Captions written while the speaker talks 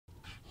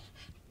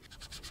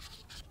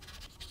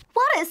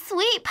a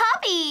sweet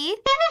puppy!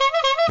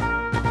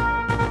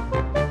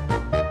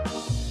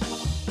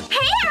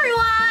 Hey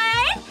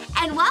everyone!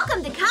 And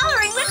welcome to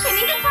Coloring with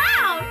KiMMi the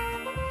Clown!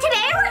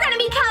 Today we're going to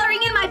be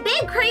coloring in my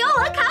big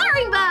Crayola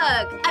coloring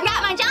book! I've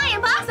got my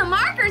giant box of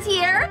markers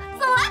here,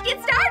 so let's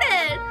get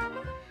started!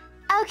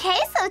 Okay,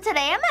 so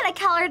today I'm going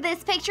to color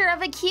this picture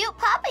of a cute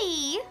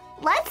puppy.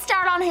 Let's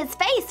start on his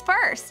face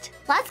first.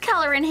 Let's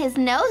color in his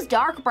nose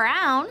dark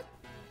brown.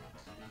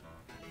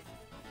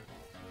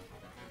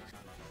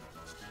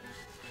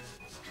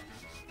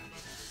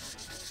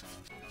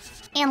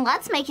 And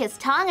let's make his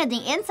tongue and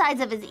the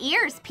insides of his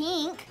ears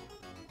pink.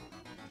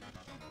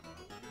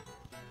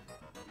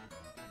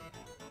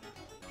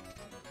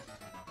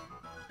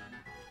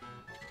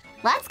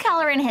 Let's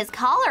color in his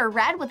collar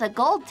red with a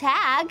gold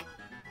tag.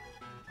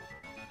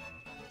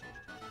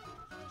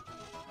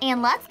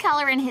 And let's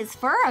color in his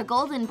fur a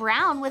golden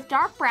brown with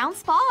dark brown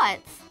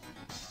spots.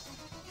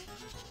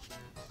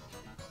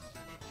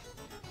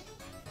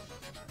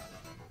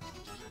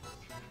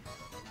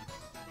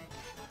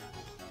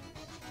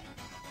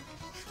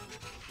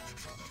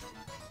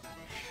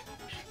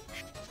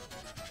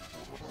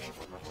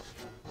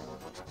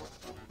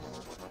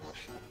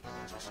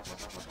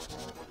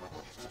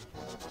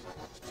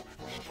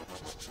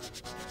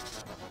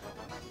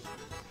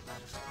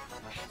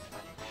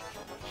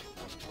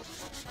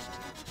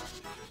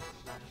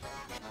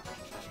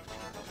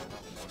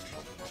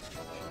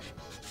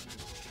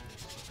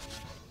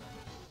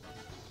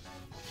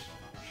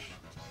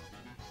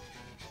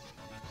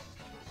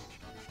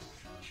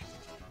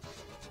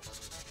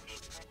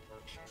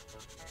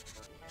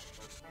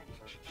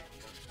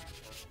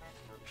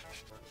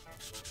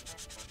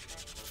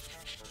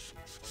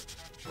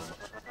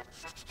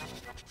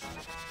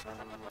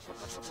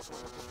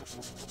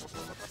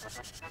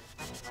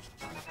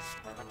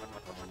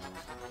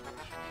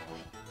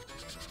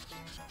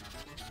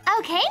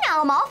 Okay,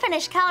 now I'm all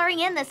finished coloring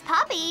in this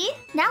puppy.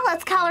 Now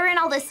let's color in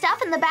all this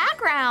stuff in the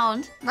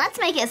background. Let's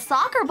make his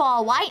soccer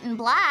ball white and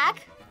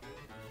black.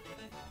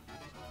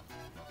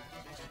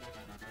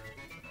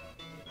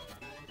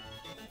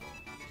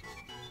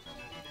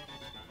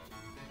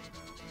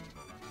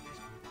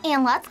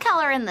 And let's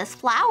color in this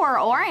flower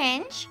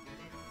orange.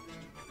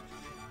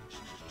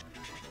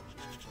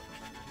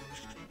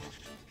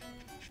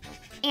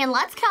 And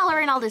let's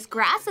color in all this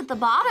grass at the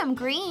bottom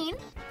green.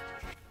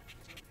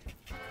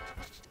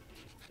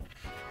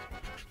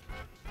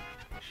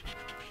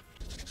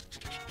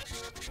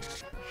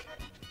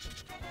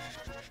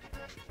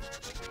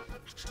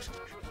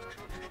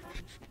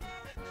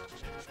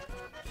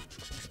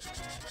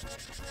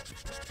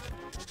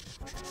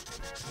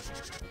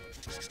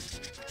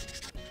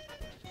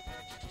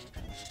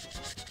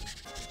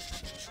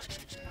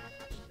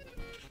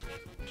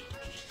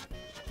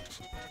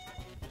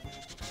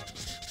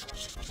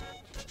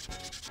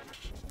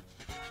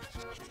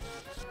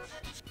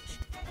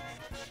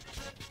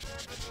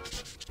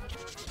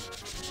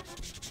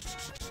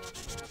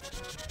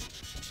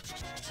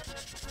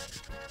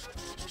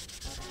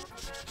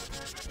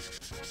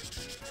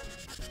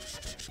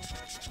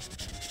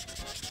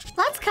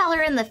 Let's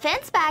color in the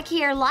fence back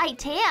here light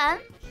tan.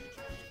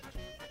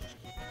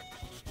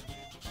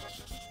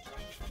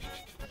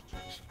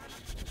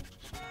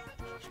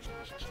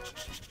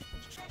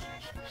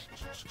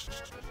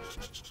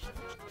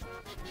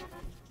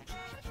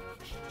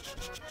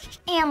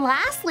 And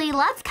lastly,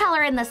 let's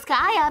color in the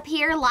sky up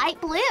here light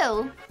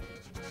blue.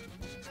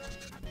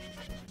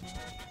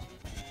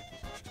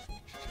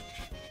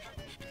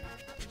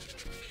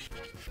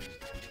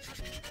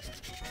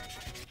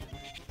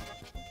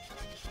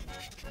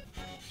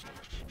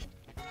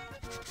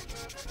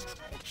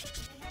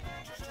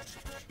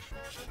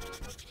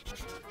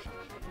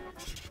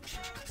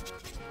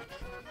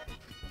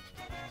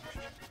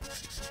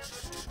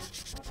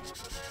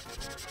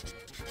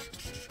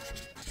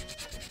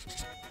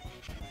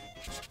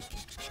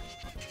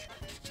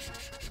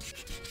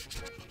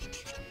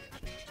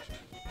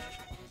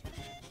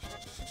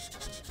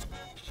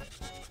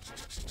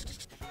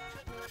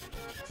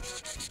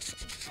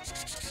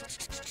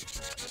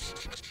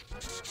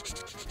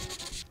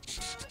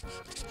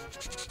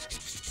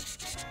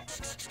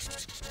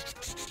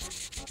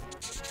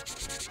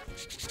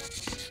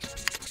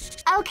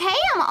 Okay,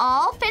 I'm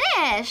all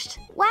finished.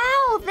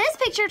 Wow, this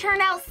picture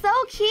turned out so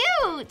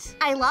cute.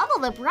 I love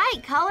all the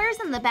bright colors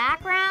in the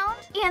background.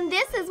 And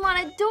this is one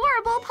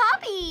adorable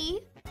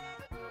puppy.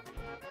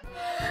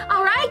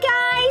 Alright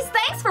guys,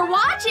 thanks for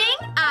watching.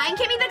 I'm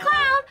KiMMi the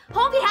Clown.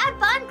 Hope you had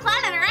fun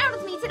clowning around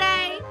with me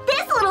today.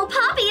 This little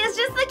puppy is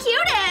just the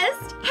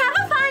cutest. Have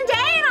a fun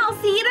day and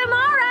I'll see you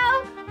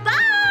tomorrow.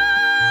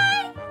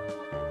 Bye!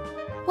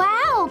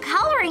 Wow,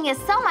 coloring is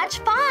so much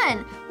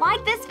fun.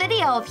 Like this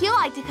video if you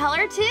like to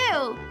color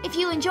too. If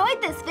you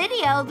enjoyed this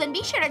video, then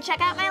be sure to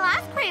check out my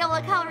last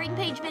Crayola coloring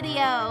page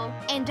video.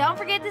 And don't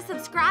forget to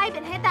subscribe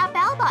and hit that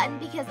bell button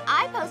because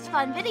I post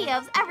fun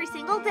videos every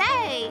single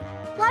day.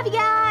 Love you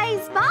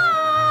guys.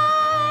 Bye!